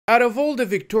Out of all the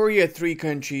Victoria 3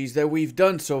 countries that we've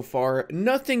done so far,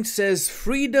 nothing says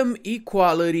freedom,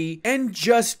 equality, and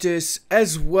justice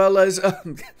as well as...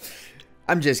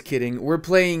 I'm just kidding. We're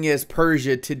playing as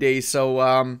Persia today,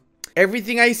 so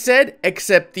everything I said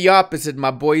except the opposite,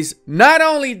 my boys. Not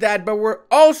only that, but we're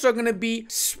also gonna be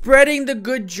spreading the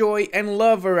good joy and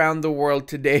love around the world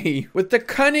today with the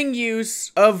cunning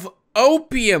use of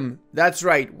opium. That's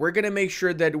right, we're gonna make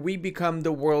sure that we become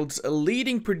the world's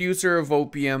leading producer of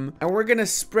opium, and we're gonna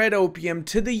spread opium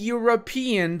to the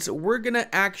Europeans. We're gonna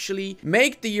actually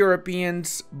make the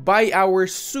Europeans buy our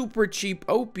super cheap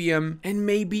opium and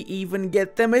maybe even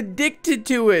get them addicted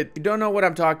to it. You don't know what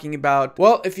I'm talking about?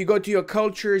 Well, if you go to your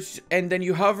cultures and then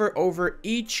you hover over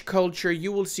each culture,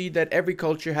 you will see that every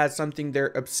culture has something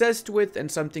they're obsessed with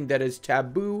and something that is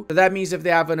taboo. So that means if they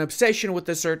have an obsession with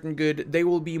a certain good, they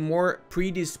will be more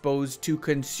predisposed to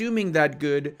consuming that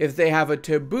good. If they have a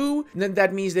taboo, then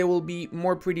that means they will be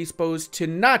more predisposed to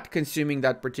not consuming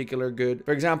that particular good.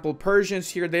 For example, Persians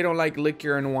here, they don't like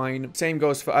liquor and wine. Same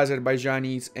goes for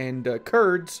Azerbaijanis and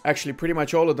Kurds. Actually, pretty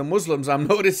much all of the Muslims I'm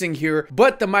noticing here.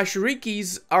 But the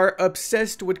Mashrikis are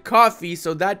obsessed with coffee,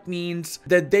 so that means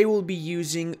that they will be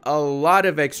using a lot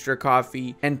of extra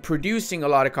coffee, and producing a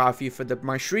lot of coffee for the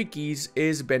Mashrikis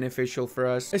is beneficial for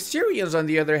us. Assyrians, on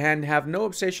the other hand, have no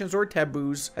obsessions or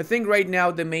taboos. I think right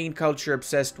now the main culture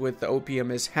obsessed with the opium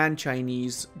is Han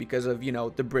Chinese because of, you know,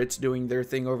 the Brits doing their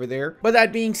thing over there. But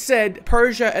that being said,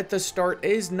 Persia at the start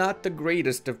is not the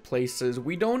greatest of places.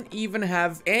 We don't even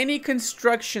have any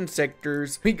construction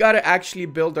sectors. We gotta actually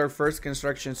build our first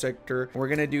construction sector. We're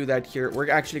gonna do that here. We're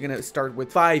actually gonna start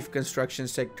with 5 construction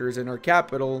sectors in our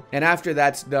capital, and after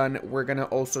that's done, we're gonna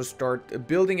also start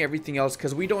building everything else,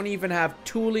 because we don't even have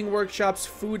tooling workshops,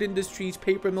 food industries,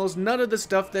 paper mills, none of the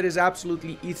stuff that is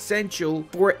absolutely essential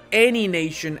for any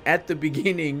nation at the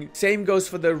beginning. Same goes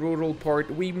for the rural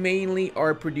part. We mainly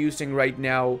are producing right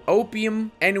now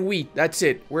opium and wheat. That's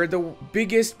it. We're the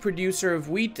biggest producer of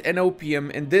wheat and opium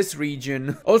in this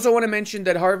region. Also want to mention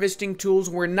that harvesting tools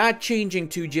we're not changing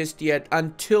to just yet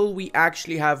until we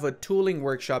actually have a tooling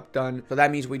workshop done. So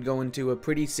that means we'd go into a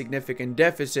pretty significant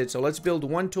deficit. So let's build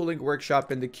 1 tooling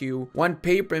workshop in the queue, 1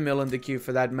 paper mill in the queue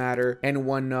for that matter, and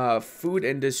 1 food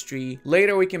industry.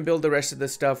 Later we can build the rest of the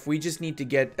stuff. We just need to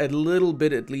get a little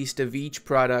bit at least of each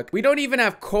product. We don't even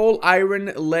have coal,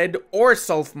 iron, lead, or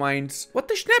sulf mines. What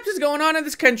the schnaps is going on in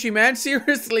this country, man?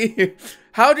 Seriously.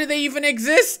 How do they even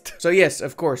exist? So yes,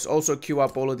 of course, also queue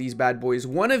up all of these bad boys.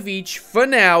 1 of each for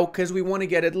now, because we want to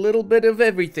get a little bit of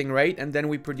everything, right? And then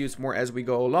we produce more as we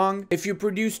go along. If you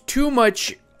produce too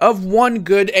much of one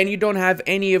good and you don't have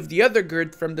any of the other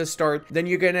good from the start, then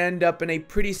you're gonna end up in a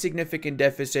pretty significant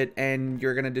deficit and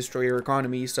you're gonna destroy your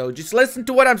economy. So just listen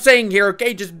to what I'm saying here,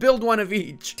 okay? Just build 1 of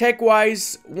each.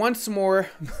 Tech-wise, once more,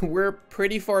 we're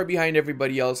pretty far behind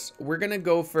everybody else. We're gonna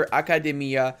go for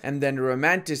academia and then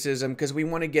romanticism, because we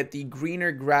want to get the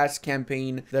greener grass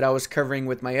campaign that I was covering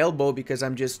with my elbow, because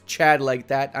I'm just Chad like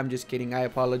that. I'm just kidding. I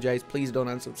apologize. Please don't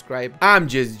unsubscribe. I'm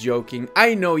just joking.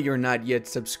 I know you're not yet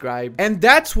subscribed, and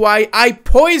that's why I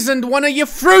poisoned one of your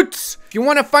fruits. If you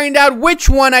want to find out which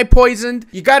one I poisoned,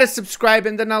 you gotta subscribe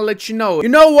and then I'll let you know. You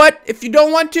know what? If you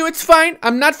don't want to, it's fine.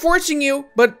 I'm not forcing you.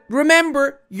 But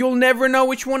remember, you'll never know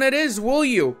which one it is, will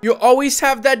you? You'll always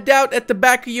have that doubt at the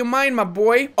back of your mind, my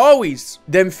boy. Always.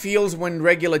 Them feels when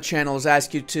regular channels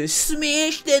ask you to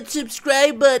smash that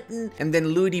subscribe button, and then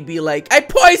Ludi be like, I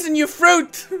poisoned your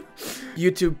fruit.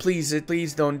 YouTube,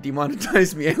 please don't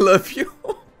demonetize me. I love you.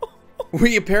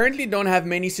 We apparently don't have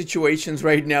many situations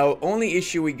right now. Only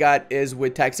issue we got is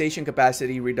with taxation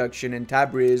capacity reduction in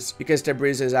Tabriz, because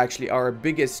Tabriz is actually our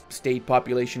biggest state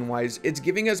population-wise. It's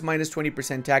giving us minus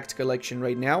 20% tax collection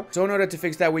right now. So in order to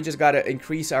fix that, we just gotta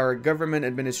increase our government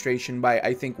administration by,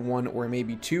 I think, 1 or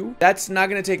maybe 2. That's not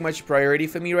gonna take much priority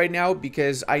for me right now,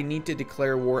 because I need to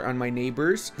declare war on my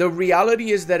neighbors. The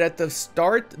reality is that at the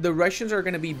start, the Russians are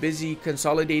gonna be busy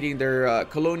consolidating their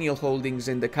colonial holdings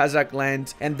in the Kazakh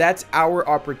lands, and that's our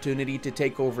opportunity to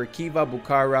take over Khiva,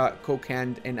 Bukhara,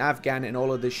 Kokand, and Afghan, and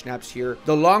all of the schnaps here.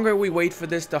 The longer we wait for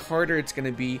this, the harder it's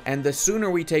going to be, and the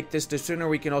sooner we take this, the sooner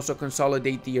we can also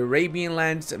consolidate the Arabian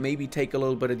lands, maybe take a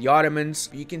little bit of the Ottomans.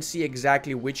 You can see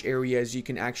exactly which areas you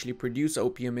can actually produce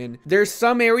opium in. There's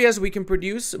some areas we can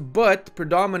produce, but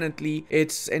predominantly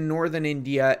it's in northern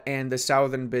India and the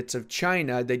southern bits of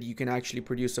China that you can actually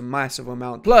produce a massive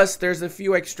amount. Plus, there's a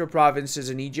few extra provinces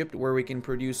in Egypt where we can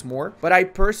produce more, but I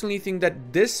personally think think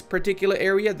that this particular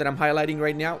area that I'm highlighting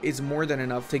right now is more than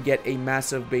enough to get a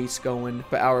massive base going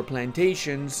for our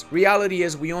plantations. Reality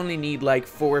is we only need like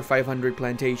 400 or 500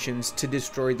 plantations to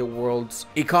destroy the world's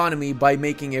economy by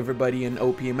making everybody an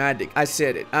opium addict. I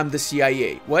said it. I'm the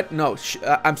CIA. What? No.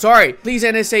 I'm sorry. Please,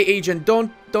 NSA agent,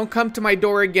 don't come to my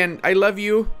door again. I love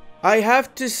you. I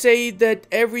have to say that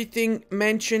everything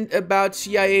mentioned about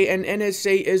CIA and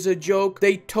NSA is a joke.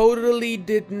 They totally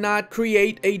did not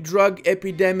create a drug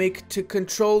epidemic to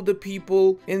control the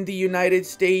people in the United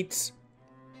States.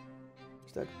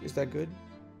 Is that good?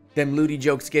 Them Ludi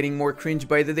jokes getting more cringe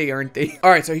by the day, aren't they?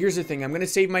 Alright, so here's the thing. I'm gonna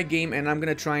save my game and I'm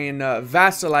gonna try and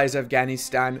vassalize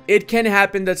Afghanistan. It can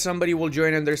happen that somebody will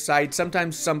join on their side.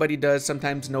 Sometimes somebody does,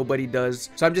 sometimes nobody does.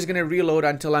 So I'm just gonna reload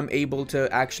until I'm able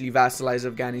to actually vassalize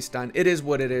Afghanistan. It is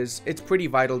what it is. It's pretty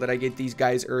vital that I get these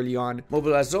guys early on.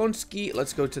 Mobilizonsky,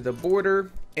 let's go to the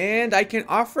border. And I can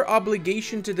offer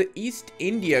obligation to the East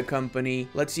India Company.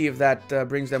 Let's see if that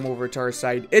brings them over to our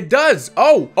side. It does!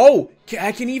 Oh!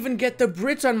 I can even get the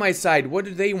Brits on my side. What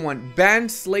do they want? Ban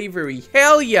slavery.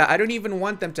 Hell yeah! I don't even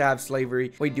want them to have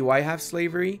slavery. Wait, do I have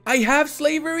slavery? I have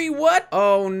slavery? What?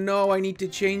 Oh no, I need to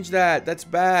change that. That's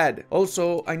bad.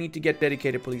 Also, I need to get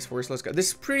dedicated police force. Let's go. This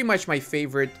is pretty much my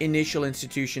favorite initial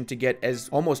institution to get as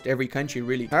almost every country,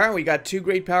 really. Alright, we got 2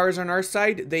 great powers on our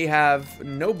side. They have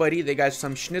nobody. They got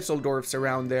some Schnitzeldorfs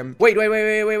around them. Wait.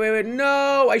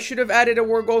 No, I should have added a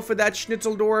war goal for that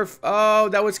Schnitzeldorf. Oh,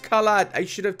 that was Kalat. I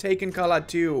should have taken Kalat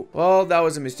too. Well, that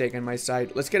was a mistake on my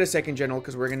side. Let's get a second general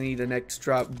because we're gonna need an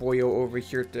extra boyo over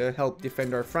here to help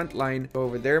defend our front line. Go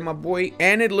over there, my boy.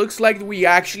 And it looks like we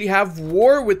actually have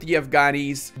war with the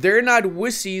Afghanis. They're not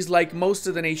wussies like most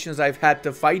of the nations I've had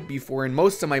to fight before in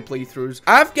most of my playthroughs.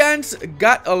 Afghans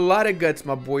got a lot of guts,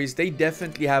 my boys. They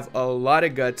definitely have a lot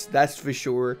of guts, that's for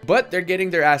sure. But they're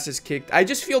getting their asses kicked. I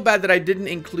just feel bad that I didn't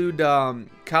include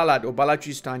Kalat or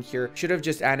Balochistan here. Should have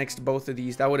just annexed both of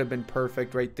these. That would have been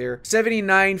perfect right there.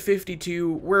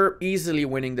 79-52. We're easily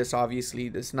winning this, obviously.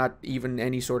 This is not even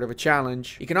any sort of a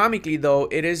challenge. Economically, though,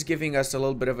 it is giving us a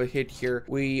little bit of a hit here.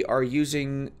 We are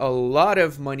using a lot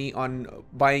of money on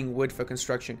buying wood for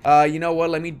construction. You know what?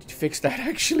 Let me fix that,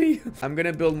 actually. I'm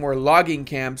gonna build more logging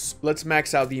camps. Let's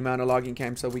max out the amount of logging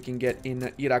camps that we can get in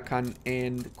Irakan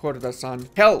and Khorasan.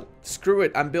 Hell, screw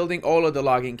it. I'm building all of the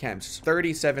logging camps.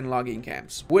 37 logging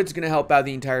camps. Wood's gonna help out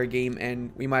the entire game,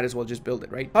 and we might as well just build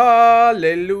it, right?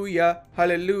 Hallelujah,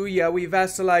 hallelujah, we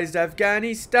vassalized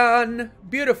Afghanistan.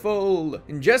 Beautiful.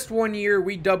 In just 1 year,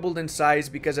 we doubled in size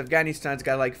because Afghanistan's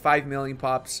got like 5 million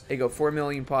pops. They go 4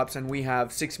 million pops, and we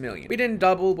have 6 million. We didn't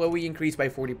double, but we increased by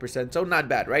 40%, so not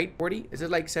bad, right? 40? Is it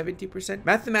like 70%?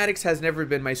 Mathematics has never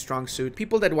been my strong suit.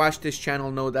 People that watch this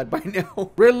channel know that by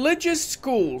now. Religious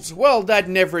schools. Well, that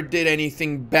never did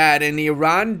anything bad in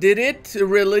Iran, did it?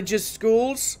 Religious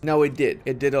schools? No, it did.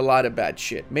 It did a lot of bad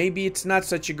shit. Maybe it's not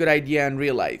such a good idea in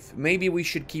real life. Maybe we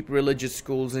should keep religious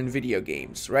schools in video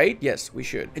games, right? Yes, we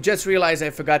should. I just realized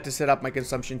I forgot to set up my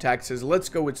consumption taxes. Let's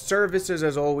go with services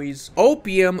as always.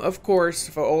 Opium, of course,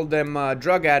 for all them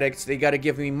drug addicts. They gotta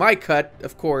give me my cut,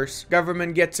 of course.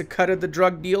 Government gets a cut of the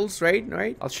drug deals, right?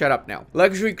 I'll shut up now.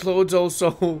 Luxury clothes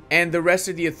also. And the rest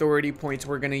of the authority points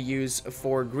we're gonna use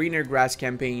for greener grass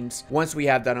campaigns. Once we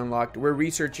have that unlocked, we're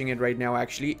researching it right now,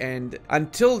 actually. And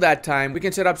until that time, we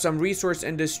can set up some resource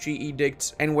industry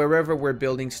edicts, and wherever we're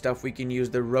building stuff, we can use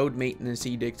the road maintenance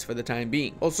edicts for the time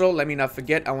being. Also, let me not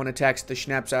forget, I want to tax the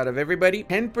schnapps out of everybody.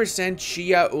 10%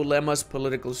 Shia ulema's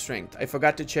political strength. I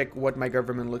forgot to check what my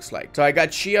government looks like. So I got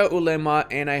Shia ulema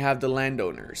and I have the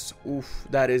landowners. Oof,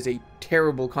 that is a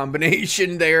terrible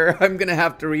combination there. I'm gonna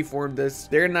have to reform this.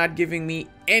 They're not giving me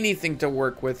anything to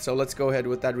work with, so let's go ahead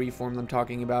with that reform I'm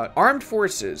talking about. Armed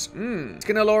forces. It's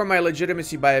gonna lower my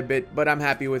legitimacy by a bit, but I'm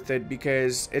happy with it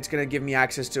because it's gonna give me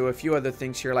access to a few other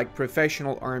things here, like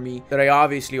professional army that I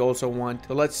obviously also want.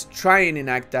 So let's try and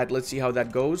enact that. Let's see how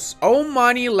that goes.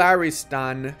 Omani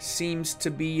Laristan seems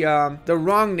to be the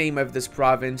wrong name of this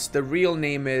province. The real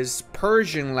name is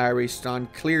Persian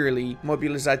Laristan, clearly.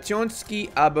 Mobilizationski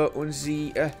aber unzi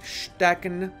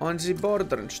Stacken unzi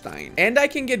Bordenstein. And I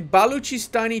can get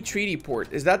Baluchistan Treaty Port.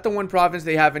 Is that the one province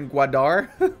they have in Gwadar?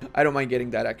 I don't mind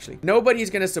getting that, actually. Nobody's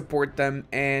gonna support them,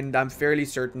 and I'm fairly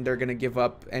certain they're gonna give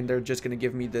up, and they're just gonna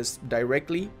give me this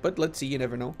directly. But let's see, you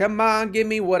never know. Come on, give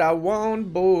me what I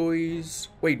want, boys.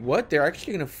 Wait, what? They're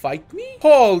actually gonna fight me?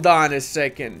 Hold on a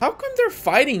second. How come they're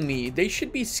fighting me? They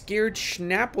should be scared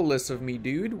schnappeless of me,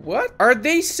 dude. What? Are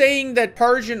they saying that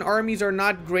Persian armies are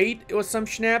not great with some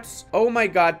schnaps? else. Oh my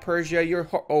god, Persia, you're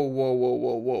oh, whoa, whoa,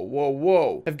 whoa, whoa, whoa,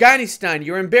 whoa. Afghanistan,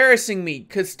 you're embarrassing me.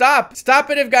 Stop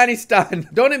it, Afghanistan.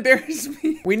 Don't embarrass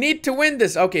me. We need to win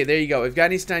this. Okay, there you go.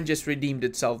 Afghanistan just redeemed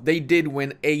itself. They did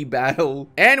win a battle.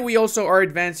 And we also are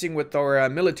advancing with our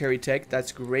military tech.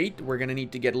 That's great. We're gonna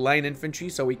need to get line infantry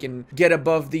so we can get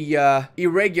above the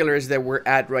irregulars that we're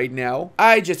at right now.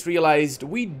 I just realized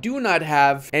we do not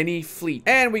have any fleet.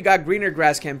 And we got greener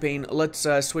grass campaign. Let's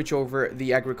switch over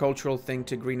the agricultural thing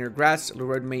to greener grass.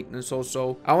 Road maintenance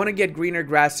also. I want to get greener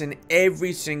grass in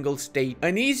every single state.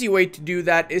 An easy way to do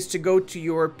that is to go to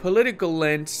your political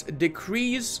lens,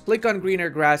 decrease, click on greener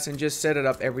grass, and just set it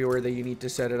up everywhere that you need to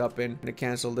set it up in. I'm gonna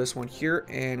cancel this one here,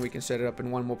 and we can set it up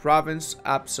in one more province.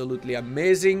 Absolutely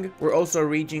amazing. We're also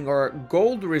reaching our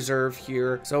gold reserve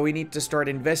here, so we need to start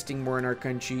investing more in our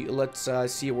country. Let's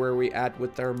see where we at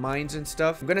with our mines and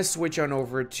stuff. I'm gonna switch on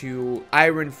over to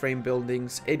iron frame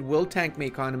buildings. It will tank my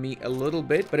economy a little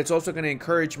bit, but it's also gonna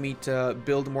encourage me to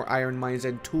build more iron mines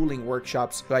and tooling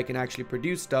workshops so I can actually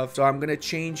produce stuff. So I'm gonna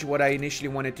change what I initially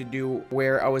wanted to do,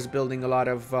 where I was building a lot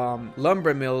of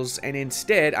lumber mills, and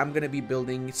instead I'm gonna be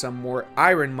building some more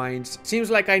iron mines. Seems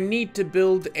like I need to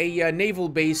build a naval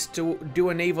base to do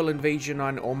a naval invasion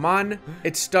on Oman.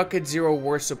 It's stuck at 0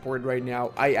 war support right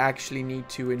now. I actually need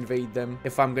to invade them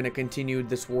if I'm gonna continue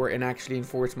this war and actually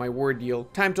enforce my war deal.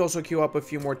 Time to also queue up a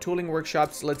few more tooling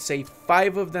workshops. Let's say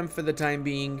 5 of them for the time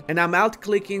being, and I'm out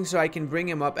clicking so I can bring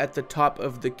him up at the top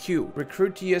of the queue.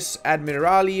 Recrutius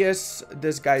Admiralius,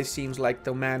 this guy seems like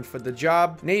the man for the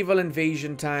job. Naval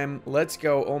invasion time. Let's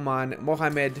go, Oman.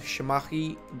 Mohammed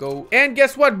Shamahi, go. And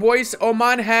guess what, boys?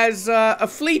 Oman has a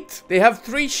fleet. They have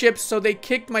 3 ships, so they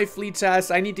kicked my fleet's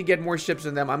ass. I need to get more ships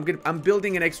than them. I'm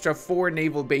building an extra 4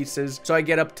 naval bases, so I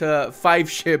get up to 5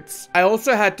 ships. I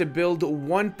also had to build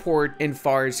 1 port in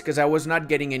Fars because I was not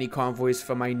getting any convoys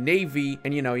for my navy,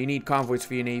 and you know, you need convoys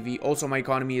for your navy. Also, my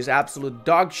economy is absolute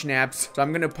dog schnaps, so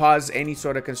I'm gonna pause any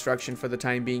sort of construction for the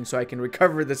time being so I can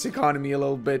recover this economy a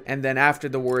little bit, and then after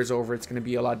the war is over, it's gonna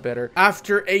be a lot better.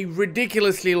 After a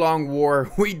ridiculously long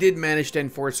war, we did manage to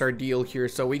enforce our deal here,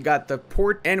 so we got the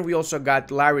port, and we also got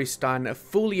Laristan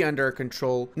fully under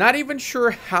control. Not even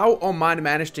sure how Oman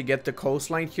managed to get the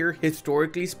coastline here,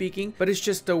 historically speaking, but it's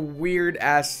just a weird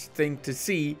ass thing to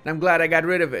see, and I'm glad I got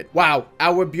rid of it. Wow,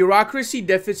 our bureaucracy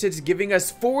deficit's giving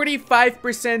us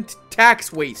 45%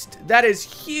 tax waste. That is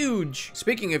huge.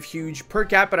 Speaking of huge, per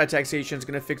capita taxation is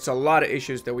going to fix a lot of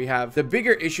issues that we have. The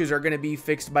bigger issues are going to be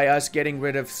fixed by us getting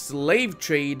rid of slave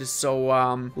trade,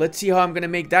 so let's see how I'm going to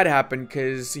make that happen,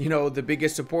 because, you know, the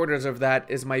biggest supporters of that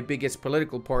is my biggest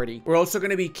political party. We're also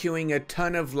going to be queuing a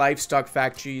ton of livestock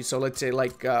factories, so let's say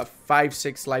like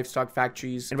 5-6 livestock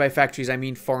factories, and by factories I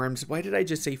mean farms. Why did I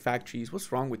just say factories?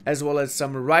 What's wrong with, as well as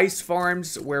some rice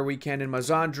farms where we can in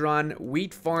Mazandran,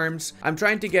 wheat farms. I'm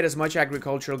trying to get as much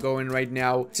agricultural going right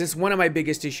now, since one of my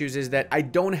biggest issues is that I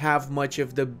don't have much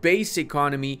of the base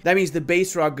economy. That means the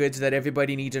base raw goods that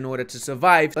everybody needs in order to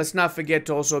survive. Let's not forget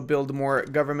to also build more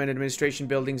government administration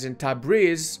buildings in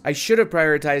Tabriz. I should have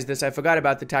prioritized this. I forgot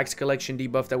about the tax collection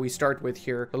debuff that we start with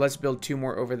here. So let's build 2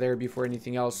 more over there before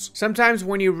anything else. Sometimes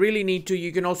when you really need to,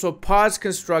 you can also pause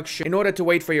construction in order to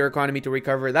wait for your economy to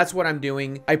recover. That's what I'm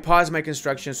doing. I pause my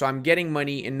construction so I'm getting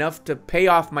money enough to pay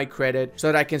off my credit so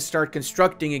that I can start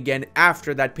constructing again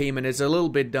after that payment is a little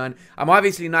bit done. I'm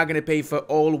obviously not going to pay for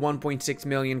all 1.6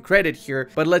 million credit here,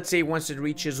 but let's say once it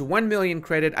reaches 1 million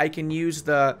credit, I can use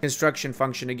the construction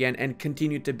function again and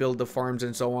continue to build the farms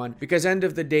and so on. Because end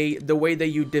of the day, the way that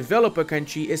you develop a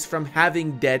country is from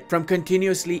having debt, from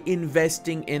continuously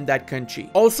investing in that country.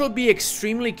 Also be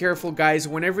extremely careful, guys.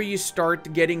 Whenever you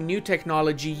start getting new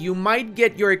technology, you might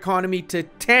get your economy to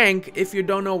tank if you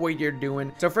don't know what you're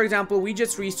doing. So for example, we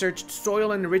just researched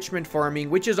soil enrichment farming,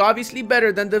 which is obviously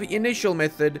better than the initial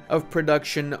method of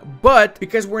production, but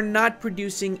because we're not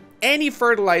producing any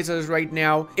fertilizers right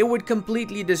now, it would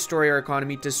completely destroy our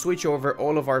economy to switch over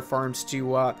all of our farms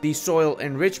to the soil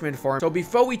enrichment farm. So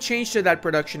before we change to that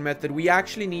production method, we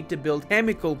actually need to build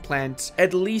chemical plants,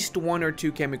 at least 1 or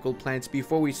 2 chemical plants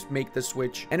before we make the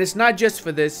switch. And it's not just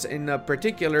for this in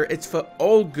particular, it's for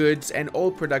all goods and all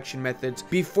production methods.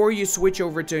 Before you switch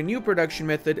over to a new production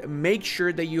method, make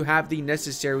sure that you have the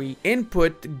necessary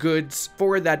input goods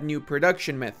for that new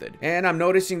production method. And I'm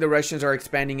noticing the Russians are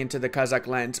expanding into the Kazakh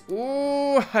lands.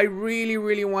 Ooh, I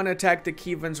really want to attack the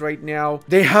Kivans right now.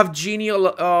 They have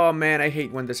genial... Oh, man, I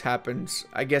hate when this happens.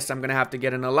 I guess I'm gonna have to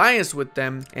get an alliance with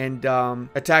them and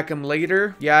attack them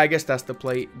later. Yeah, I guess that's the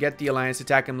play. Get the alliance,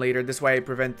 attack them later. This way I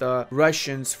prevent the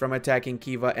Russians from attacking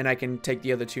Khiva, and I can take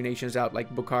the other two nations out,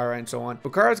 like Bukhara and so on.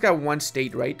 Bukhara's got one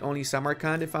state, right? Only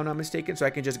Samarkand, if I'm not mistaken. So I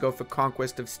can just go for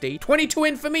conquest of state. 22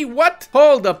 infamy? What?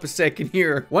 Hold up a second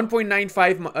here.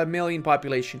 1.95 million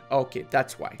population. Okay,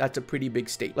 that's why. That's a pretty big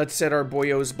state. Let's set our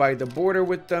boyos by the border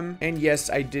with them. And yes,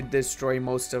 I did destroy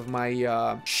most of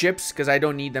my ships because I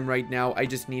don't need them right now. I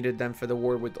just needed them for the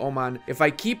war with Oman. If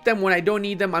I keep them when I don't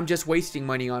need them, I'm just wasting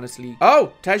money, honestly.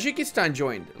 Oh, Tajikistan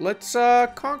joined. Let's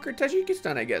conquer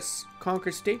Tajikistan, I guess.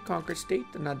 Conquer state,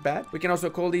 not bad. We can also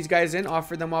call these guys in,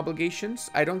 offer them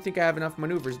obligations. I don't think I have enough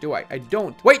maneuvers, do I? I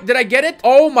don't. Wait, did I get it?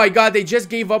 Oh my god, they just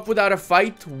gave up without a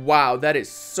fight? Wow, that is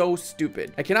so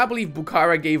stupid. I cannot believe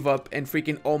Bukhara gave up and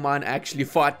freaking Oman actually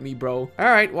fought me, bro.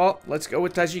 Alright, well, let's go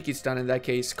with Tajikistan in that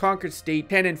case. Conquered state,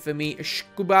 10 infamy,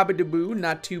 shkubabadubu,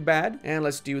 not too bad. And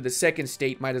let's do the second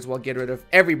state. Might as well get rid of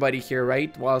everybody here,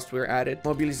 right? Whilst we're at it.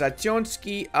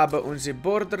 Mobilizationski, aber unser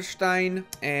Borderstein.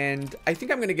 And I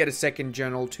think I'm gonna get a second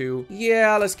general too.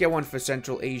 Yeah, let's get one for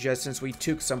Central Asia. Since we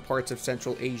took some parts of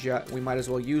Central Asia, we might as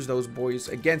well use those boys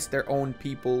against their own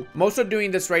people. I'm also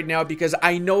doing this right now because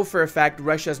I know for a fact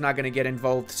Russia's not going to get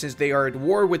involved since they are at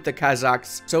war with the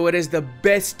Kazakhs. So it is the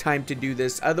best time to do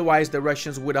this. Otherwise, the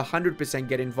Russians would 100%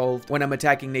 get involved when I'm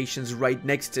attacking nations right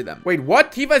next to them. Wait,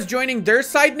 what? Khiva's joining their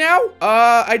side now?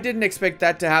 I didn't expect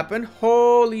that to happen.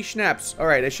 Holy snaps. All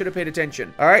right, I should have paid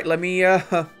attention. All right, let me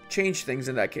change things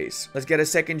in that case. Let's get a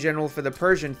second general for the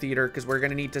Persian theater because we're going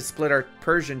to need to split our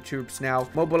Persian troops now.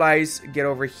 Mobilize, get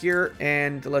over here,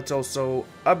 and let's also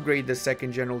upgrade the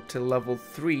second general to level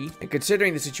 3. And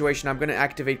considering the situation, I'm going to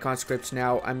activate conscripts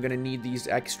now. I'm going to need these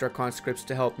extra conscripts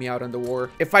to help me out on the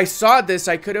war. If I saw this,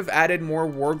 I could have added more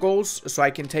war goals so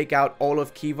I can take out all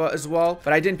of Khiva as well,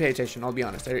 but I didn't pay attention, I'll be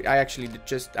honest. I actually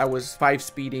I was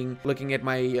 5-speeding, looking at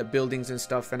my buildings and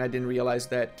stuff, and I didn't realize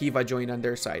that Khiva joined on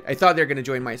their side. I thought they were going to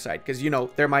join my side because, you know,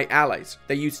 they're my allies.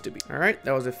 They used to be. All right,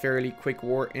 that was a fairly quick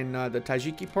war in the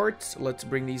Tajiki parts. Let's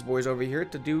bring these boys over here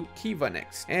to do Khiva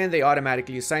next. And they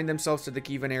automatically assign themselves to the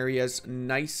Khivan areas.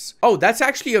 Nice. Oh, that's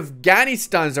actually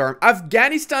Afghanistan's arm.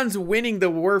 Afghanistan's winning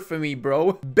the war for me,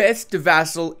 bro. Best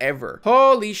vassal ever.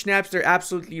 Holy snaps, they're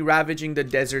absolutely ravaging the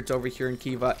deserts over here in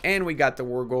Khiva. And we got the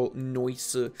war goal.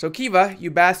 Nice. So Khiva, you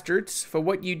bastards, for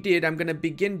what you did, I'm gonna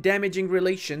begin damaging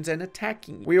relations and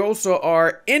attacking. We also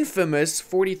are infamous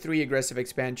 43 aggressive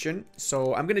expansion.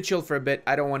 So I'm gonna chill for a bit.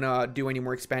 I don't want to do any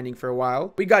more expanding for a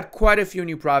while. We got quite a few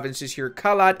new provinces here.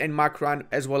 Kalat and Makran,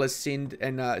 as well as Sindh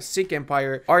and Sikh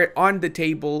Empire are on the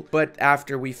table. But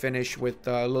after we finish with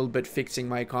a little bit fixing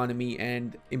my economy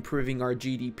and improving our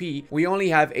GDP, we only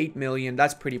have 8 million.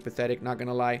 That's pretty pathetic, not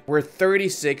gonna lie. We're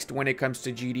 36th when it comes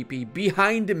to GDP,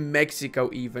 behind Mexico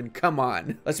even. Come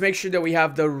on. Let's make sure that we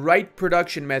have the right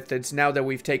production methods now that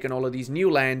we've taken all of these new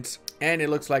lands. And it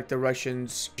looks like the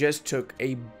Russians just took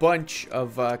a bunch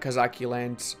of Kazakh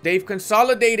lands. They've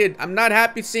consolidated. I'm not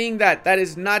happy seeing that. That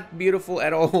is not beautiful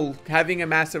at all. Having a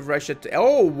massive Russia.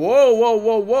 Oh,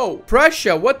 whoa.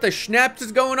 Prussia, what the schnaps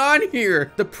is going on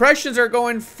here? The Prussians are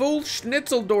going full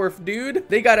Schnitzeldorf, dude.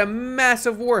 They got a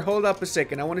massive war. Hold up a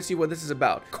second. I want to see what this is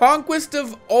about. Conquest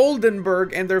of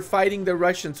Oldenburg, and they're fighting the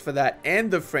Russians for that,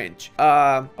 and the French.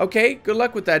 Okay, good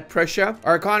luck with that, Prussia.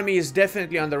 Our economy is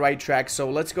definitely on the right track, so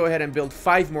let's go ahead and build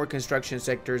 5 more construction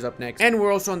sectors up next. And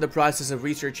we're also in the process of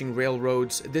researching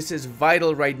railroads. This is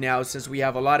vital right now since we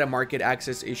have a lot of market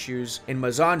access issues in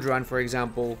Mazandran, for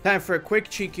example. Time for a quick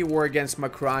cheeky war against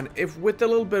Makran. If with a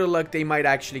little bit of luck, they might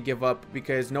actually give up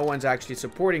because no one's actually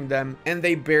supporting them and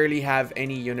they barely have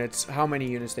any units. How many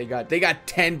units they got? They got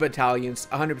 10 battalions.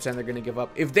 100% they're gonna give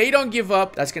up. If they don't give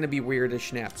up, that's gonna be weird as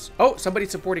schnaps. Oh,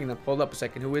 somebody's supporting them. Hold up a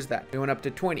second. Who is that? We went up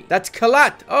to 20. That's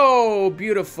Kalat. Oh,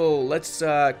 beautiful. Let's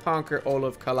conquer all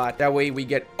of Kalat. That way we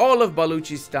get all of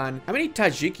Baluchistan. How many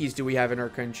Tajikis do we have in our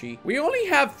country? We only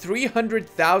have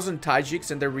 300,000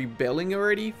 Tajiks and they're rebelling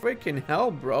already? Freaking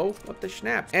hell, bro. What the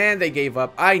schnaps? And they gave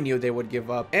up. I knew they would give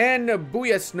up. And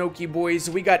booyah, Snoky boys.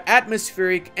 We got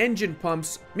atmospheric engine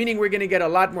pumps, meaning we're gonna get a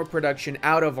lot more production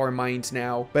out of our mines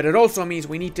now. But it also means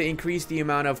we need to increase the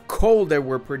amount of coal that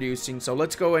we're producing. So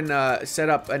let's go and set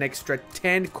up an extra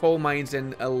 10 coal mines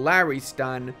in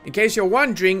Laristan. In case you're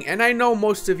wondering, and I know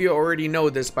most of of you already know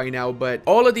this by now, but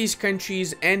all of these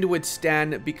countries end with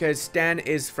Stan because Stan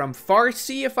is from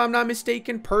Farsi, if I'm not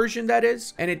mistaken, Persian that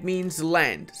is, and it means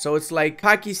land. So it's like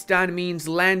Pakistan means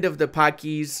land of the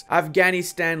Pakis,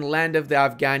 Afghanistan, land of the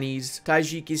Afghanis,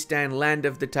 Tajikistan, land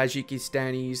of the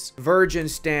Tajikistanis,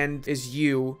 Virginistan is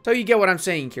you. So you get what I'm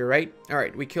saying here, right? All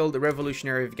right, we killed the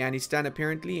revolutionary Afghanistan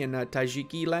apparently in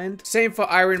Tajiki land. Same for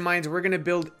iron mines. We're gonna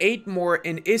build 8 more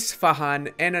in Isfahan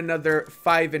and another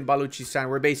 5 in Balochistan.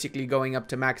 We're basically going up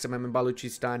to maximum in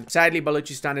Balochistan. Sadly,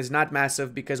 Balochistan is not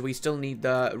massive because we still need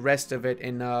the rest of it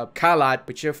in Kalat,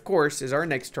 which of course is our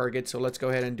next target. So let's go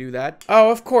ahead and do that. Oh,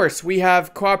 of course, we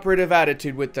have cooperative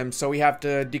attitude with them, so we have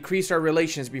to decrease our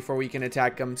relations before we can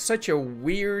attack them. Such a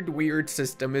weird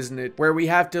system, isn't it? Where we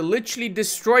have to literally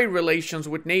destroy relations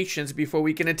with nations before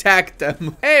we can attack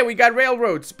them. Hey, we got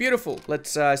railroads. Beautiful.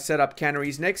 Let's set up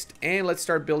canneries next, and let's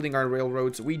start building our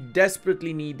railroads. We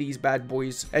desperately need these bad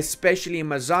boys, especially in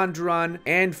Mazandaran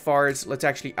and Fars. Let's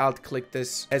actually alt-click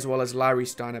this, as well as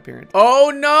Laristan, apparently.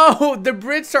 Oh no! The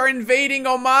Brits are invading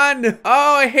Oman!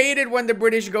 Oh, I hate it when the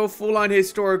British go full-on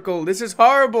historical. This is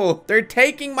horrible. They're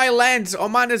taking my lands.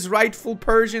 Oman is rightful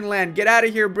Persian land. Get out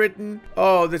of here, Britain.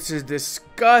 Oh, this is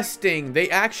disgusting. They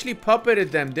actually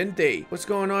puppeted them, didn't they? What's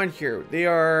going on here? They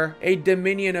are a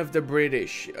dominion of the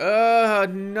British.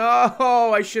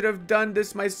 No, I should have done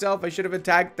this myself. I should have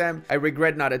attacked them. I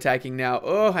regret not attacking now.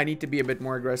 Oh, I need to be a bit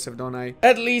more aggressive, don't I?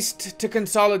 At least to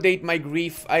consolidate my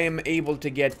grief, I am able to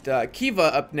get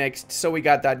Kiva up next, so we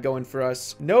got that going for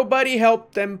us. Nobody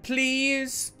help them,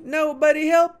 please. Nobody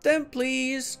help them,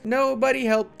 please. Nobody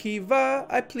help Kiva.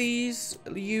 I please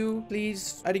you,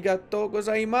 please. Arigato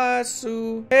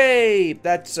gozaimasu. Hey,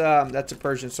 that's a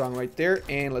Persian song right there.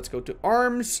 And let's go to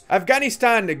arms.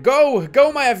 Afghanistan, go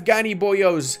my Afghani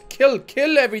boyos.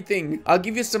 Kill everything. I'll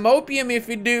give you some opium if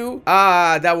you do.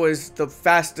 Ah, that was the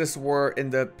fastest war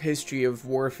in the history of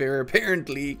warfare,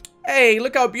 apparently. Hey,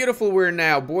 look how beautiful we're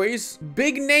now, boys.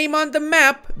 Big name on the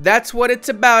map. That's what it's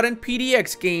about in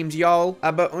PDX games, y'all.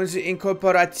 Aber unsere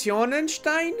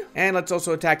Inkorporationenstein. And let's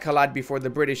also attack Kalat before the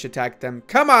British attack them.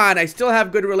 Come on, I still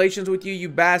have good relations with you, you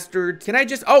bastards. Can I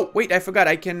just... Oh, wait, I forgot.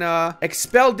 I can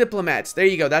expel diplomats. There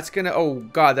you go. That's gonna... Oh,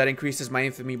 God, that increases my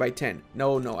infamy by 10.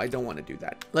 No, I don't want to do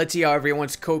that. Let's see how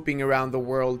everyone's coping around the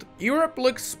world. Europe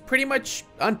looks pretty much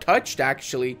untouched,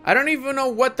 actually. I don't even know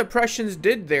what the Prussians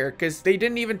did there, because they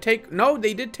didn't even take... No,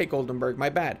 they did take Oldenburg, my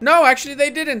bad. No, actually they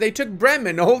didn't. They took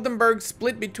Bremen. Oldenburg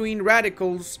split between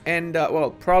radicals and, well,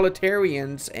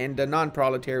 proletarians and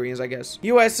non-proletarians, I guess.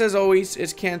 US, as always,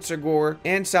 is Cancer Gore,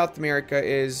 and South America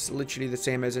is literally the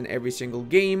same as in every single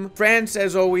game. France,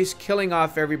 as always, killing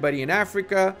off everybody in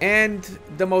Africa, and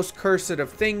the most cursed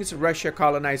of things, Russia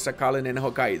colonized Sakhalin and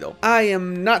Hokkaido. I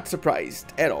am not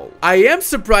surprised at all. I am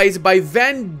surprised by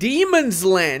Van Diemen's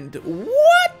Land.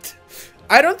 What?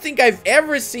 I don't think I've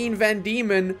ever seen Van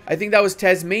Diemen, I think that was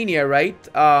Tasmania, right?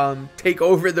 Take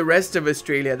over the rest of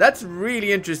Australia. That's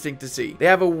really interesting to see. They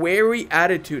have a wary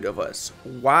attitude of us.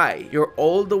 Why? You're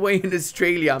all the way in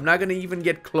Australia. I'm not gonna even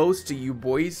get close to you,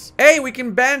 boys. Hey, we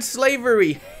can ban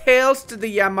slavery. Hails to the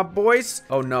Yama boys.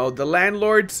 Oh no, the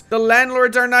landlords. The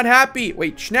landlords are not happy.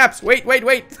 Wait, Schnaps. Wait.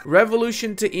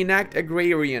 Revolution to enact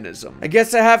agrarianism. I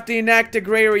guess I have to enact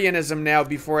agrarianism now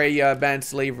before I ban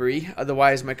slavery.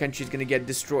 Otherwise, my country's gonna get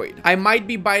destroyed. I might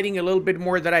be biting a little bit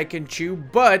more that I can chew,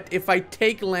 but if I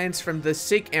take lands from the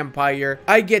Sikh Empire,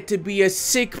 I get to be a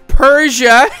Sikh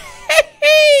Persia.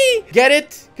 Get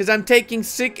it? Because I'm taking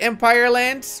Sikh Empire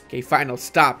lands? Okay, fine, I'll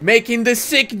stop making the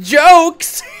Sikh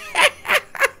jokes.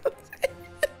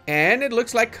 And it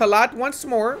looks like Kalat once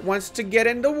more wants to get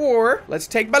in the war. Let's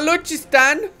take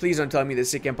Balochistan. Please don't tell me the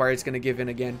Sikh Empire is going to give in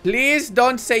again. Please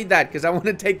don't say that, because I want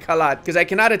to take Kalat. Because I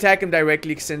cannot attack him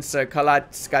directly since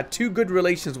Kalat's got 2 good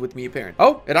relations with me, apparently.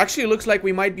 Oh, it actually looks like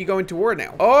we might be going to war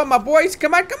now. Oh, my boys.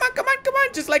 Come on.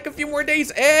 Just like a few more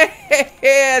days.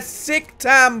 Sick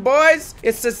time, boys.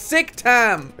 It's a sick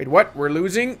time. Wait, what? We're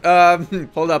losing?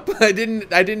 Hold up. I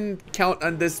didn't count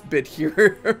on this bit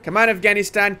here. Come on,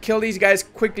 Afghanistan. Kill these guys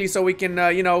quickly so we can,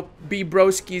 you know, be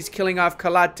broskies killing off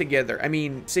Kalat together. I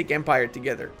mean, Sikh Empire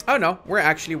together. Oh, no. We're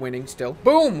actually winning still.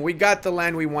 Boom! We got the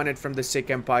land we wanted from the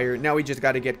Sikh Empire. Now we just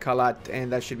got to get Kalat,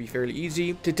 and that should be fairly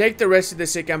easy. To take the rest of the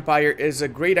Sikh Empire is a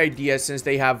great idea since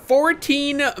they have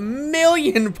 14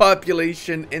 million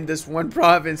population in this one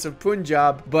province of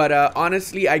Punjab. But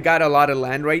honestly, I got a lot of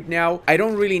land right now. I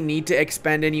don't really need to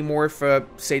expand anymore for,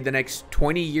 say, the next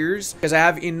 20 years because I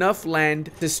have enough land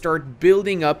to start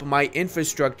building up my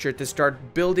infrastructure infrastructure to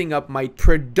start building up my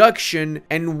production.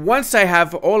 And once I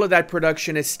have all of that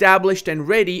production established and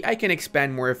ready, I can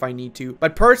expand more if I need to.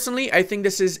 But personally, I think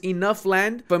this is enough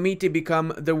land for me to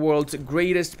become the world's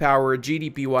greatest power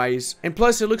GDP wise. And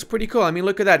plus, it looks pretty cool. I mean,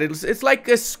 look at that. It's like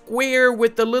a square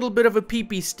with a little bit of a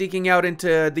peepee sticking out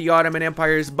into the Ottoman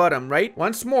Empire's bottom, right?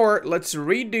 Once more, let's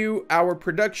redo our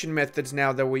production methods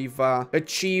now that we've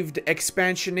achieved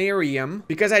expansionarium,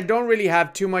 because I don't really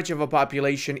have too much of a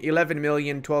population. 11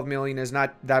 million, 12 million is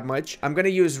not that much. I'm gonna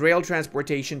use rail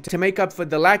transportation to make up for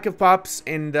the lack of pops,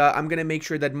 and I'm gonna make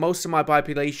sure that most of my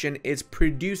population is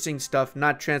producing stuff,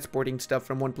 not transporting stuff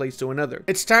from one place to another.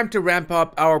 It's time to ramp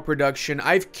up our production.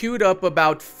 I've queued up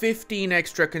about 15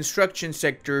 extra construction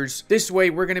sectors. This way,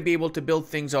 we're gonna be able to build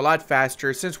things a lot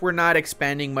faster. Since we're not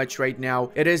expanding much right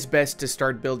now, it is best to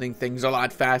start building things a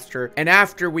lot faster. And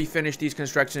after we finish these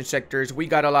construction sectors, we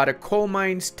got a lot of coal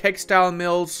mines, textile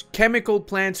mills, chemical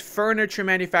plants, furniture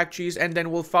manufacturers, and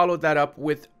then we'll follow that up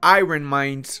with iron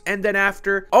mines. And then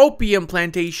after, opium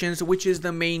plantations, which is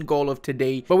the main goal of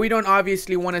today. But we don't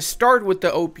obviously want to start with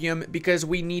the opium because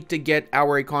we need to get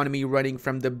our economy running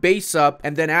from the base up,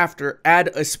 and then after, add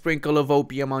a sprinkle of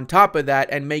opium on top of that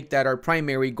and make that our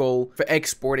primary goal for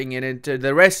exporting it into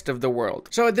the rest of the world.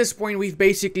 So at this point, we've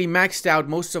basically maxed out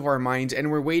most of our mines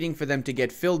and we're waiting for them to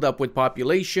get filled up with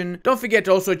population. Don't forget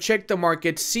to also check the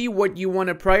market, see what you want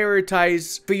to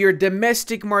prioritize for your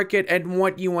domestic market and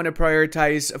what you want to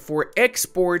prioritize for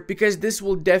export, because this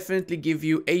will definitely give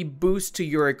you a boost to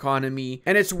your economy,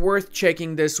 and it's worth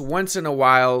checking this once in a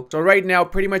while. So right now,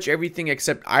 pretty much everything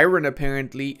except iron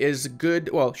apparently is good.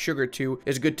 Well, sugar too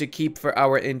is good to keep for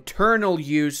our internal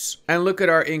use. And look at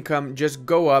our income just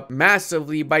go up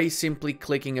massively by simply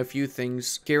clicking a few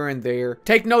things here and there.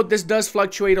 Take note, this does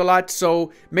fluctuate a lot,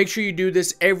 so make sure you do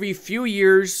this every few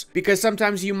years, because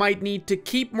sometimes you might need to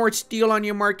keep more steel on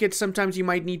your market, sometimes you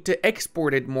might need to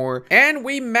export it more. And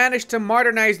we managed to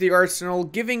modernize the arsenal,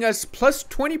 giving us plus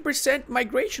 20%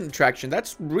 migration attraction.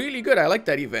 That's really good. I like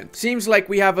that event. Seems like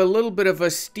we have a little bit of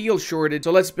a steel shortage,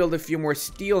 so let's build a few more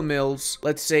steel mills.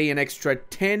 Let's say an extra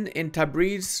 10 in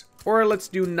Tabriz. Or let's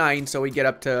do 9 so we get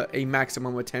up to a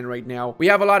maximum of 10 right now. We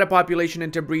have a lot of population in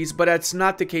Tabriz, but that's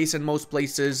not the case in most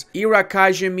places. Iraq,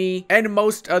 Kashmir, and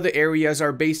most other areas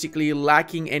are basically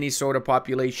lacking any sort of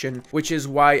population, which is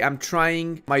why I'm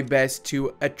trying my best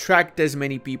to attract as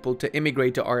many people to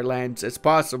immigrate to our lands as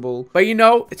possible. But you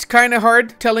know, it's kind of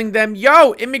hard telling them,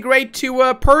 yo, immigrate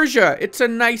to Persia. It's a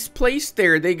nice place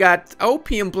there. They got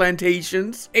opium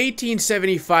plantations.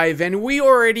 1875, and we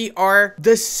already are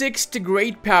the 6th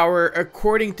great power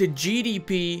according to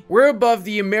GDP. We're above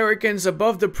the Americans,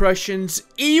 above the Prussians,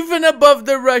 even above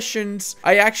the Russians.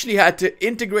 I actually had to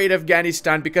integrate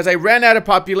Afghanistan because I ran out of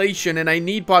population and I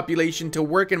need population to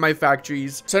work in my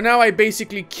factories. So now I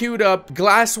basically queued up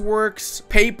glassworks,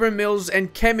 paper mills,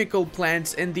 and chemical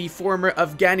plants in the former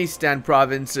Afghanistan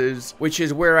provinces, which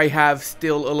is where I have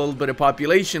still a little bit of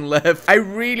population left. I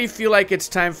really feel like it's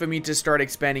time for me to start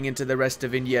expanding into the rest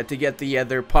of India to get the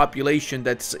other population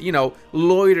that's, you know,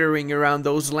 loitering around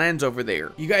those lands over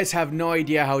there. You guys have no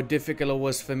idea how difficult it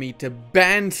was for me to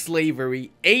ban slavery.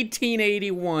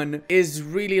 1881 is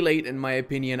really late in my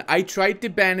opinion. I tried to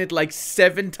ban it like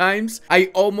 7 times. I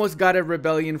almost got a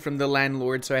rebellion from the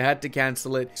landlord, so I had to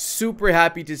cancel it. Super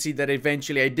happy to see that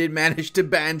eventually I did manage to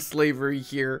ban slavery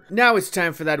here. Now it's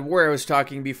time for that war I was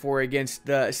talking before against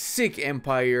the Sikh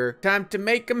Empire. Time to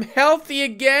make them healthy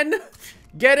again.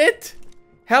 Get it?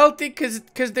 Healthy cause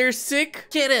they're sick?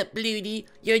 Shut up, Ludi.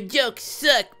 Your jokes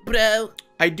suck, bro.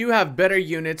 I do have better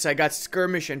units. I got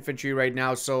skirmish infantry right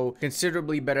now, so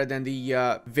considerably better than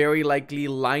the very likely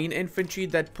line infantry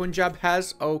that Punjab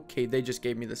has. Okay, they just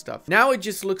gave me the stuff. Now it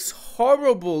just looks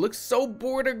horrible. Looks so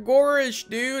border gore-ish,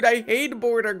 dude. I hate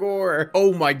border gore.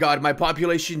 Oh my god, my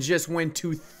population just went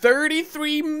to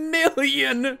 33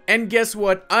 million. And guess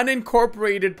what?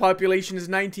 Unincorporated population is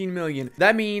 19 million.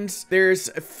 That means there's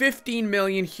 15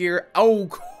 million here.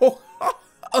 Oh,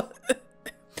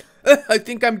 I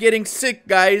think I'm getting sick,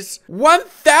 guys.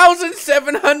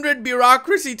 1,700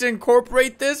 bureaucracy to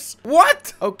incorporate this?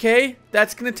 What? Okay,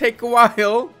 that's gonna take a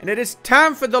while. And it is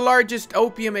time for the largest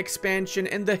opium expansion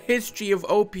in the history of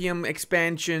opium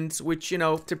expansions, which, you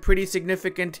know, it's a pretty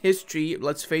significant history,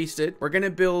 let's face it. We're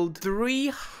gonna build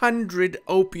 300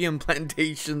 opium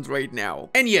plantations right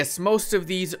now. And yes, most of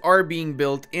these are being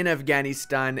built in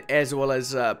Afghanistan as well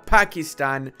as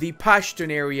Pakistan, the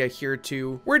Pashtun area here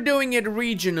too. We're doing it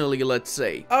regionally. family, let's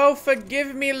say. Oh,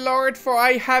 forgive me, Lord, for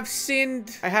I have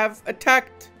sinned. I have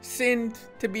sinned,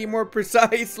 to be more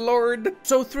precise, Lord.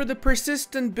 So through the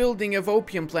persistent building of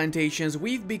opium plantations,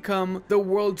 we've become the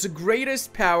world's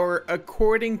greatest power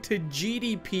according to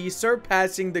GDP,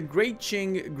 surpassing the Great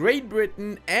Qing, Great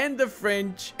Britain, and the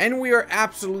French. And we are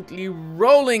absolutely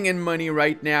rolling in money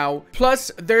right now.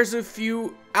 Plus, there's a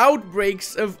few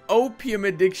outbreaks of opium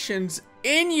addictions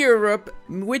in Europe,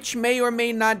 which may or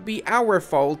may not be our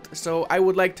fault, so I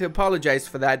would like to apologize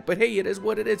for that, but hey, it is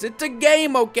what it is. It's a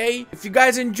game, okay? If you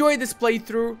guys enjoy this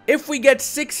playthrough, if we get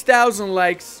 6,000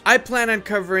 likes, I plan on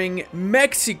covering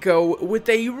Mexico with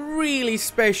a really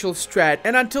special strat.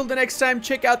 And until the next time,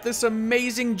 check out this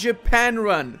amazing Japan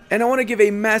run. And I want to give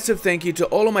a massive thank you to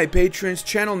all of my patrons,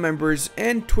 channel members,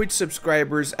 and Twitch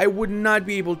subscribers. I would not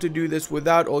be able to do this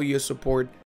without all your support.